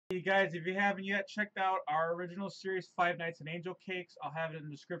Hey guys, if you haven't yet checked out our original series, Five Nights at Angel Cakes, I'll have it in the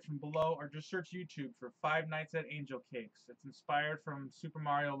description below, or just search YouTube for Five Nights at Angel Cakes. It's inspired from Super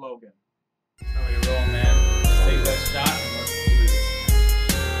Mario Logan. How are you rolling, man? Let's take that shot and let's do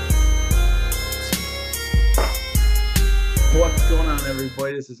this. What's going on,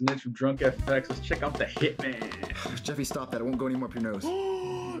 everybody? This is Nidge from Drunk FX. Let's check out the Hitman. Jeffy, stop that. I won't go any more up your nose.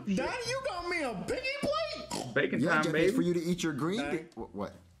 Daddy, you got me a biggie plate? Bacon time, Jeffy, baby. it's for you to eat your green. Daddy.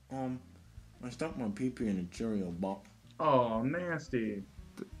 What? I stuck my pee-pee in a Cheerio box. Oh, nasty.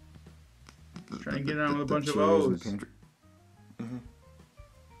 Trying to get on with a bunch of Cheerios in the O's. pantry.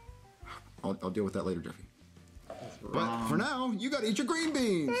 I'll deal with that later, Jeffy. But for now, you gotta eat your green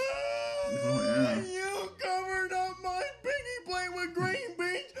beans. Oh, yeah. You covered up my piggy plate with green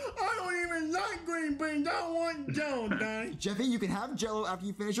beans. I don't even like green beans. I want Jello, Daddy. Jeffy, you can have Jello after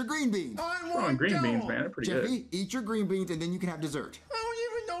you finish your green beans. I Oh, want green Jello. beans, man. They're pretty Jeffy, good. eat your green beans and then you can have dessert. I don't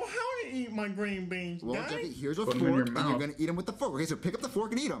even know how to eat my green beans, Well, Daddy. Jeffy, here's a Put fork, 'em in your and you're mouth. gonna eat them with the fork. Okay, so pick up the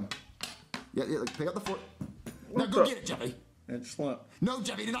fork and eat them. Yeah, like, pick up the fork. Now What go the- get it, Jeffy. It slipped. No,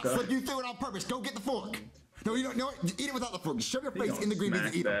 Jeffy, did not slip you through it on purpose. Go get the fork. No, you don't. No, eat it without the fork. Just shove your You face don't in the green beans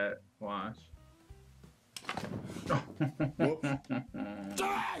smack and eat them. that. Watch.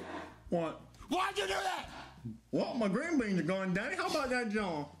 Jeffy! What? Why'd you do that? Well, my green beans are gone, Daddy. How about that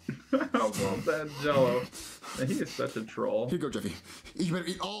Jello? How about that Jello? Man, he is such a troll. Here you go, Jeffy. You better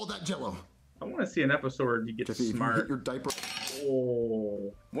eat all that Jello. I want to see an episode where you get Jeffy, if you hit smart. your diaper.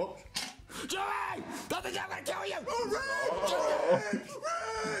 Oh. Whoops. Jeffy! That thing's not gonna kill you!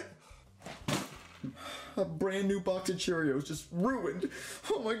 A brand new box of Cheerios just ruined.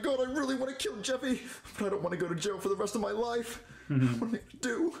 Oh my god, I really want to kill Jeffy, but I don't want to go to jail for the rest of my life. What am I gonna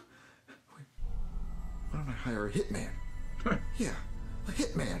do? Why don't I hire a hitman? Yeah, a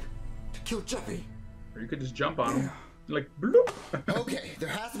hitman to kill Jeffy. Or you could just jump on him. Yeah. Like, bloop. Okay, there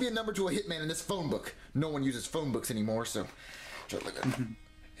has to be a number to a hitman in this phone book. No one uses phone books anymore, so try to look at it.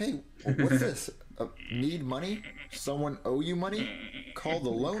 Hey, what's this? Need money? Someone owe you money? Call the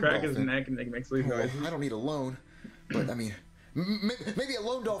loan Crack his dolphin. neck and make these Oh, noises. I don't need a loan, but I mean, maybe a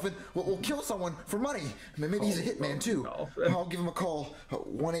loan dolphin will kill someone for money. Maybe he's a hitman too. Dolphin. I'll give him a call.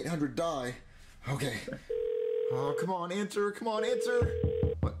 1-800-DIE. Okay. Oh, come on, answer. Come on, answer.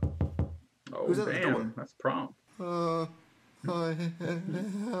 What? Oh, Who's at the door? damn. That's prompt. Hello.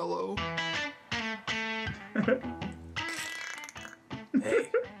 Hey,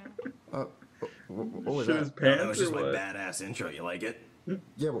 What was Shit that? his that pants was just or my what? badass intro. You like it?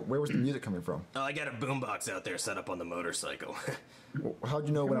 Yeah, but where was the music coming from? Oh, I got a boombox out there set up on the motorcycle. How'd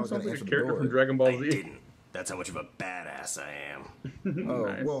you know when I was going Sounds to like a answer the character from door? Dragon Ball I Z. didn't. That's how much of a badass I am. Oh,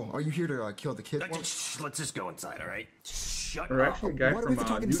 Nice. well, are you here to kill the kid? Let's just go inside, all right? Shut Or up. actually a guy why do we from have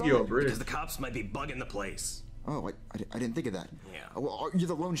to talk Yu-Gi-Oh! inside? Bridge. Because the cops might be bugging the place. Oh, I didn't think of that. Yeah. Well, you're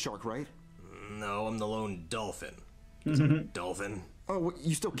the loan shark, right? No, I'm the lone dolphin. Dolphin? Oh, well,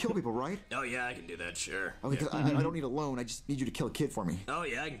 you still kill people, right? Oh, yeah, I can do that, sure. Okay, 'cause I don't need a loan. I just need you to kill a kid for me. Oh,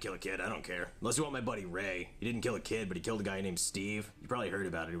 yeah, I can kill a kid. I don't care. Unless you want my buddy Ray. He didn't kill a kid, but he killed a guy named Steve. You probably heard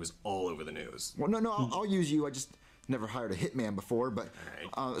about it. It was all over the news. Well, no, I'll use you. I just never hired a hitman before. But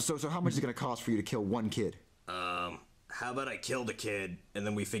so how much is it gonna cost for you to kill one kid? How about I kill the kid, and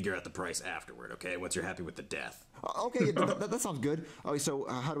then we figure out the price afterward, okay? Once you're happy with the death. Okay, yeah, that sounds good. Okay, so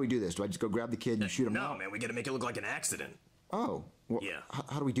how do we do this? Do I just go grab the kid and shoot him? No, man, we gotta make it look like an accident. Oh, well, Yeah.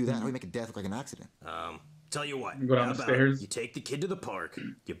 How do we do that? How do we make a death look like an accident? Tell you what, Go down how the about stairs. you take the kid to the park,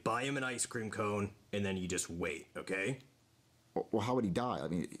 you buy him an ice cream cone, and then you just wait, okay? Well, how would he die? I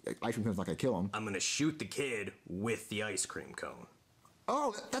mean, ice cream cone's not gonna kill him. I'm gonna shoot the kid with the ice cream cone.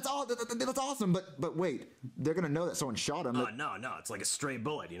 Oh, that's awesome. But wait, they're gonna know that someone shot him. No, it's like a stray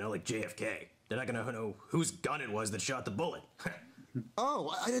bullet, you know, like JFK. They're not gonna know whose gun it was that shot the bullet.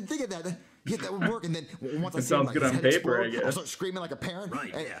 Oh, I didn't think of that. Yeah, that would work. And then once I It see him, sounds like, good his on head paper, explode, I guess. I'll start screaming like a parent.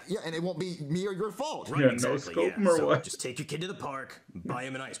 Right, and, yeah. and it won't be me or your fault. Right, Yeah, no exactly, scope yeah. him or So what? just take your kid to the park, buy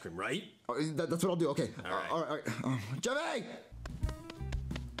him an ice cream, right? Oh, that's what I'll do. Okay. All right. Jeffy!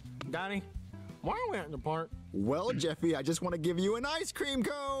 Daddy, why are we at the park? Well, Jeffy, I just want to give you an ice cream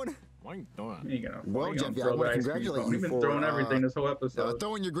cone. Why are you doing that? You ain't gonna, Well, you gonna Jeffy, I throw wanna the ice cream congratulate cone. you You've been for, throwing everything this whole episode.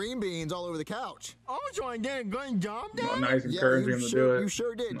 Throwing your green beans all over the couch. I was trying to get a good job, Oh, Daddy. nice encouraging you him to sure, do it. You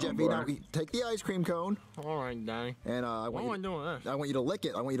sure did, Oh, Jeffy. boy. Now, take the ice cream cone, All right, Daddy. and I Why want am I you. doing this? I want you to lick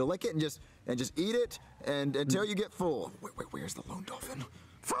it. I want you to lick it and just eat it and until you get full. Wait, where's the lone dolphin?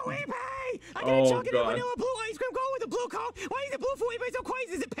 Felipe! I Oh, got a chocolate God. vanilla blue ice cream cone with a blue cone. Why is the blue Felipe so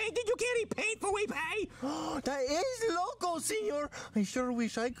crazy? Is it painted? You can't eat paint, Felipe! That is loco, senor. I sure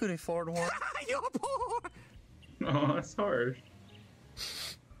wish I could afford one. You're poor! Oh, that's harsh.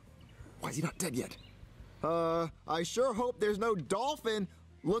 Why is he not dead yet? I sure hope there's no dolphin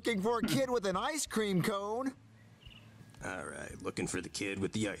Looking for a kid with an ice cream cone? Alright, looking for the kid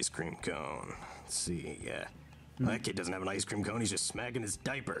with the ice cream cone. Let's see, yeah. That kid doesn't have an ice cream cone, he's just smacking his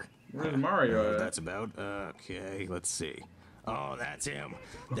diaper. Where's Mario at? That's about. Okay, let's see. Oh, that's him.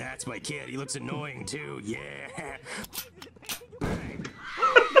 That's my kid. He looks annoying too. Yeah.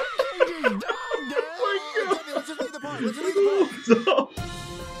 Let's just leave the park. Let's just leave the park.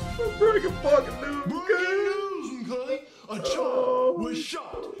 Breaking fucking news, Breaking news, okay? A child was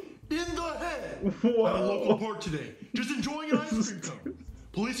shot in the head at a local park today. Just enjoying an ice cream cone.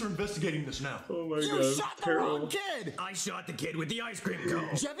 Police are investigating this now. Oh my You god. shot the Terrible. wrong kid. I shot the kid with the ice cream cone.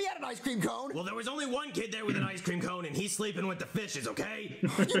 Jeffy had an ice cream cone. Well, there was only one kid there with an ice cream cone, and he's sleeping with the fishes, okay?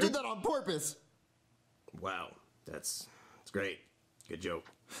 You did that on purpose. Wow, that's great. Good joke.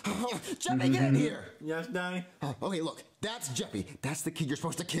 Jeffy, get in here. Yes, Daddy? Okay, look. That's Jeffy. That's the kid you're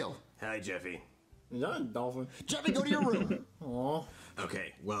supposed to kill. Hi, Jeffy. Is that a dolphin? Jeffy, go to your room. Aw.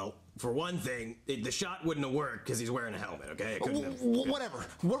 Okay, well, for one thing, the shot wouldn't have worked because he's wearing a helmet, okay? I couldn't have... Whatever.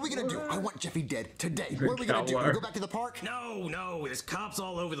 What are we gonna do? I want Jeffy dead today. What are we gonna do? Coward. Go back to the park? No, there's cops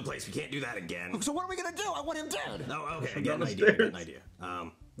all over the place. We can't do that again. So what are we gonna do? I want him dead. Oh, okay, I Down got the an idea, I got an stairs.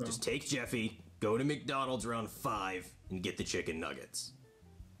 idea. Just take Jeffy, go to McDonald's around 5, and get the chicken nuggets.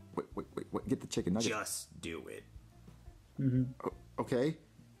 Wait. Get the chicken nugget. Just do it. Okay.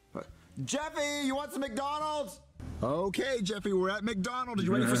 Jeffy, you want some McDonald's? Okay, Jeffy, we're at McDonald's.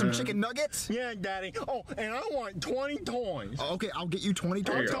 You ready for some chicken nuggets? Yeah, Daddy. Oh, and I want 20 toys. Okay, I'll get you 20 I'm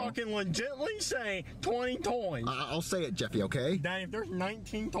toys. talking legitly say 20 toys. I'll say it, Jeffy, okay? Daddy, if there's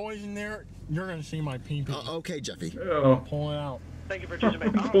 19 toys in there, you're gonna see my pee-pee. Okay, Jeffy. Oh. Pull it out. Thank you for choosing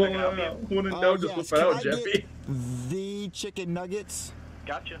McDonald's. I Pulling can it help you. out. When in doubt, just Yes, whip it out, can I Jeffy. get the chicken nuggets?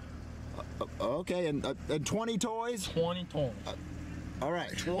 Gotcha. Okay, and 20 toys? 20 toys. All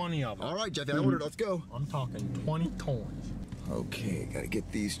right. 20 of them. All right, Jeffy, I ordered. Let's go. I'm talking 20 toys. Okay, gotta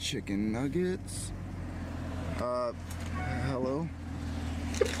get these chicken nuggets. Hello?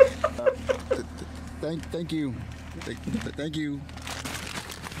 Thank you. Thank you.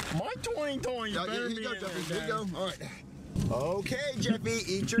 My 20 toys Here better you be go, in there, Jeffy. Here you Daddy. go. All right. Okay, Jeffy,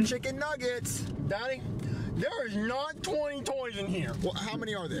 eat your chicken nuggets. Daddy, there is not 20 toys in here. Well, how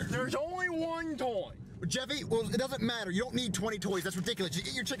many are there? There's only one toy. Jeffy, well, it doesn't matter. You don't need 20 toys. That's ridiculous. You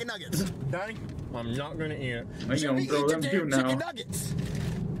eat your chicken nuggets. Daddy, I'm not gonna eat it. I Jeffy, don't throw eat them your too damn now. chicken nuggets.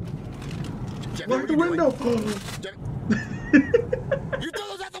 Jeffy, Lock what the are you doing? window. You throw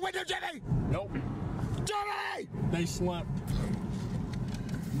those out the window, Jeffy! Nope. Jeffy! They slept.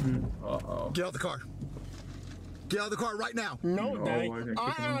 Uh-oh. Get out of the car. Get out of the car right now. No, No, Daddy. I didn't I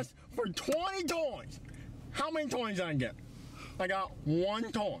kick him out. asked for 20 toys. How many toys did I get? I got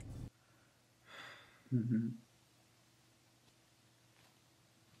one toy.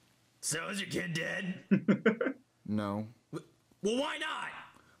 So is your kid dead? No. Well, why not?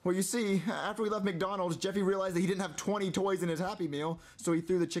 Well, you see, after we left McDonald's, Jeffy realized that he didn't have 20 toys in his Happy Meal, so he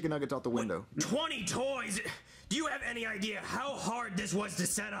threw the chicken nuggets out the window. 20 toys? Do you have any idea how hard this was to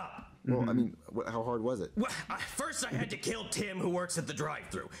set up? Well, I mean, how hard was it? Well, first I had to kill Tim, who works at the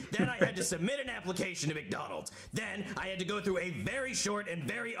drive-thru. Then I had to submit an application to McDonald's. Then I had to go through a very short and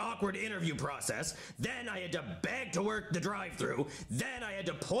very awkward interview process. Then I had to beg to work the drive-thru. Then I had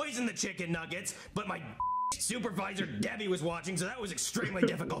to poison the chicken nuggets, but my supervisor Debbie was watching, so that was extremely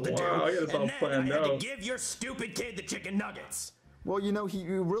difficult to do. Wow, he had this all And then I planned had to out. give your stupid kid the chicken nuggets. Well, you know, he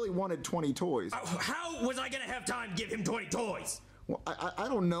really wanted 20 toys. How was I gonna have time to give him 20 toys? Well, I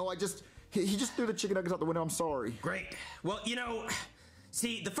don't know. He just threw the chicken nuggets out the window. I'm sorry. Great. Well, you know,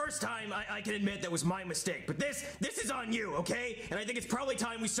 see, the first time I can admit that was my mistake, but this is on you, okay? And I think it's probably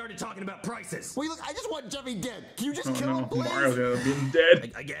time we started talking about prices. Wait, look, I just want Jeffy dead. Can you just Oh kill him, no, please? Mario's gonna be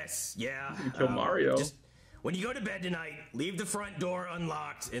dead. I guess, yeah. Kill Mario. Just when you go to bed tonight, leave the front door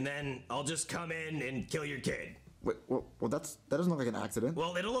unlocked, and then I'll just come in and kill your kid. Wait, well, that doesn't look like an accident.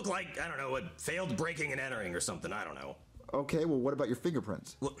 Well, it'll look like, I don't know, a failed breaking and entering or something, I don't know. Okay, well, what about your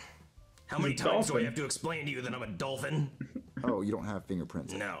fingerprints? Well, how many He's a times do I dolphin. have to explain to you that I'm a dolphin? Oh, you don't have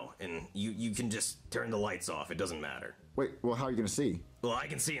fingerprints. No, and you can just turn the lights off, it doesn't matter. Wait, well, how are you gonna see? Well, I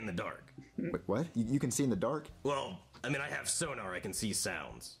can see in the dark. Wait, what? You can see in the dark? Well, I mean, I have sonar, I can see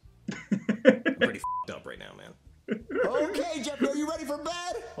sounds. I'm pretty f***ed up right now, man. Okay, Jeffy, are you ready for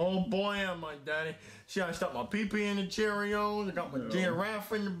bed? Oh boy, am I, Daddy. See, I stuck my pee-pee in the Cheerios. I got my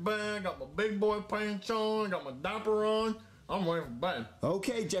giraffe in the bag. Got my big boy pants on. I got my diaper on. I'm ready for bed.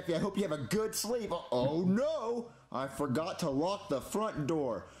 Okay, Jeffy, I hope you have a good sleep. Oh no, I forgot to lock the front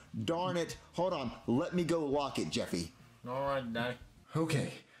door. Darn it. Hold on, let me go lock it, Jeffy. All right, Daddy.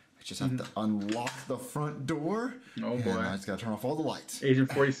 Okay, I just have to unlock the front door. Oh, boy. And I just gotta turn off all the lights. Agent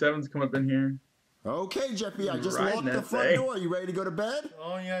 47's come up in here. Okay, Jeffy, I just Riding locked the that front thing. door. Are you ready to go to bed?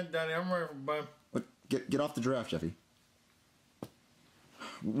 Oh yeah, Daddy, I'm ready for bed. Get off the giraffe, Jeffy.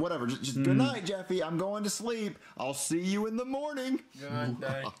 Whatever. Just good night, Jeffy. I'm going to sleep. I'll see you in the morning. Good night,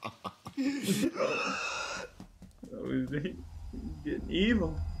 Daddy. Oh, he's getting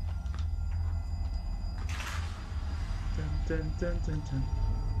evil. Dun, dun, dun, dun,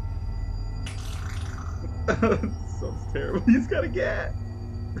 dun. Sounds terrible. He's got a cat.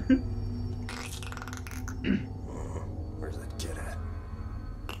 Where's that kid at?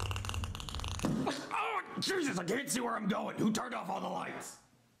 Oh, Jesus, I can't see where I'm going. Who turned off all the lights?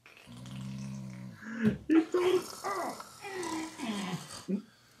 He told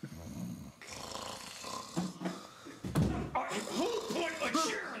Who put a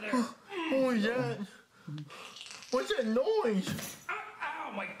chair there? What was that? What's that noise?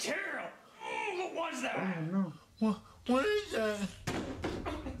 Ow, my tail. What was that? What is that?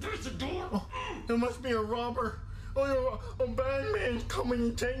 There's a door. Oh, it must be a robber. Oh no, a bad man's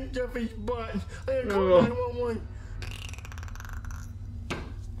coming to take Jeffy's butt. I gotta call 911.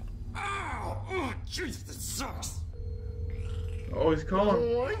 Ow! Oh, jeez, this sucks. Oh, he's calling.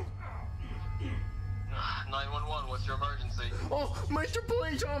 911? 911, what's your emergency? Oh, Mr.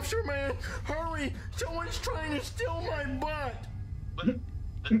 Police Officer, man, hurry! Someone's trying to steal my butt. But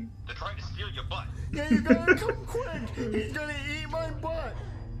they're trying to steal your butt. Yeah, you gotta come quick. He's gonna eat my butt.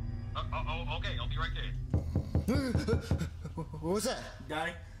 Okay, I'll be right there. What was that?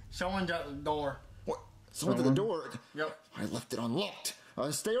 Daddy, someone's at the door. What? Someone's at the door. Yep. I left it unlocked.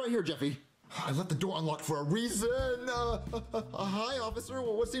 Stay right here, Jeffy. I left the door unlocked for a reason. Hi, officer.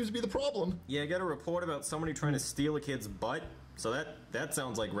 What seems to be the problem? Yeah, I got a report about somebody trying to steal a kid's butt. So that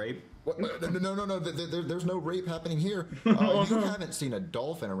sounds like rape. What? No. There's no rape happening here. You haven't seen a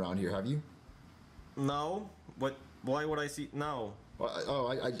dolphin around here, have you? No. What? Why would I see? No.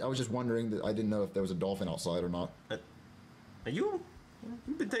 I was just wondering. That I didn't know if there was a dolphin outside or not. Are you?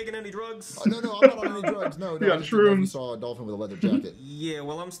 You been taking any drugs? No, I'm not on any drugs. No. Yeah, I just didn't know if you shrooms. saw a dolphin with a leather jacket. Yeah,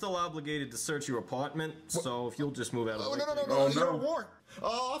 well, I'm still obligated to search your apartment, so if you'll just move out of the way. No, you don't have a warrant.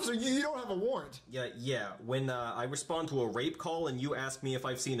 Officer, you don't have a warrant. Yeah. When I respond to a rape call and you ask me if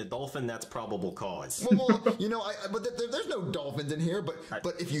I've seen a dolphin, that's probable cause. Well, but there's no dolphins in here.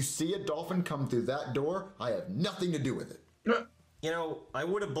 But if you see a dolphin come through that door, I have nothing to do with it. You know, I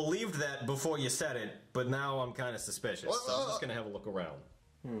would have believed that before you said it, but now I'm kind of suspicious, so I'm just gonna have a look around.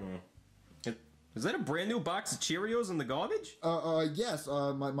 Is that a brand new box of Cheerios in the garbage? Yes.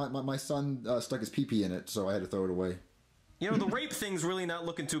 My son stuck his pee-pee in it, so I had to throw it away. You know, the rape thing's really not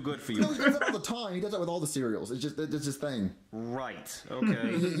looking too good for you. No, he does that all the time. He does that with all the cereals. It's his thing. Right,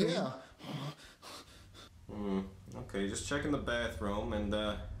 okay. Yeah. Okay, just checking the bathroom, and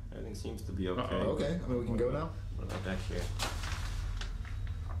everything seems to be okay. Okay, I mean, we can go now. What about back here?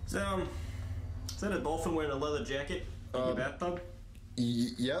 So, is that a dolphin wearing a leather jacket in your bathtub?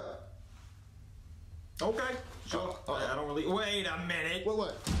 Yep. Okay, sure. I don't really. Wait a minute.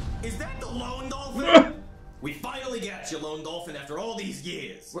 What? Is that the lone dolphin? We finally got you, lone dolphin, after all these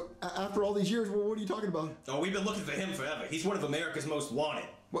years. What? After all these years, what are you talking about? Oh, we've been looking for him forever. He's one of America's most wanted.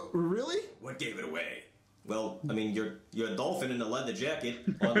 What? Really? What gave it away? Well, I mean, you're a dolphin in a leather jacket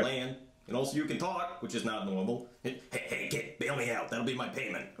on land, and also you can talk, which is not normal. Hey, kid, bail me out. That'll be my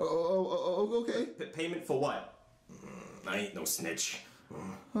payment. Okay. Payment for what? I ain't no snitch.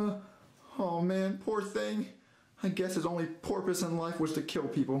 Oh man, poor thing. I guess his only purpose in life was to kill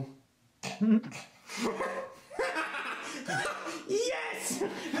people. Yes!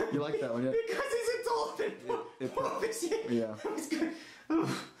 You like that one, yeah? Because he's a dolphin. Yeah.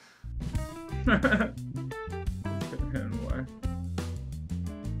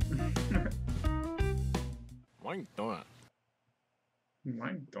 Why you doing it?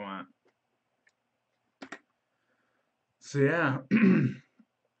 So yeah,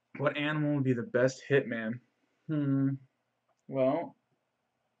 what animal would be the best hitman? Well,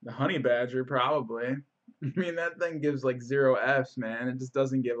 the honey badger probably. I mean, that thing gives like 0 Fs, man. It just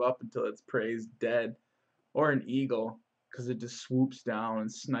doesn't give up until its prey's dead. Or an eagle, because it just swoops down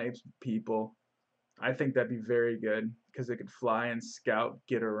and snipes people. I think that'd be very good, because it could fly and scout,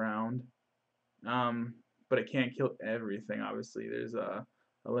 get around. But it can't kill everything, obviously. There's a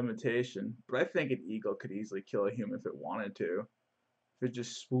limitation. But I think an eagle could easily kill a human if it wanted to. If it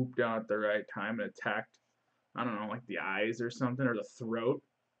just swooped down at the right time and attacked, I don't know, like the eyes or something, or the throat.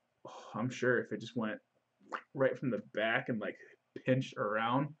 Oh, I'm sure if it just went right from the back and like pinched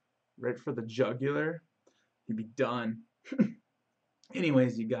around, right for the jugular, he'd be done.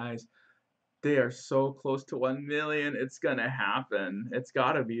 Anyways, you guys, they are so close to 1 million. It's gonna happen. It's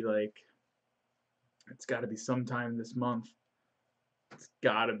gotta be sometime this month. It's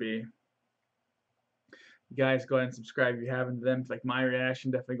gotta be. You guys go ahead and subscribe if you haven't to them. If you like my reaction,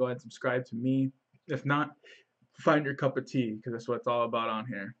 definitely go ahead and subscribe to me. If not, find your cup of tea, because that's what it's all about on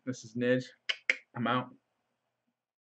here. This is Nidge. I'm out.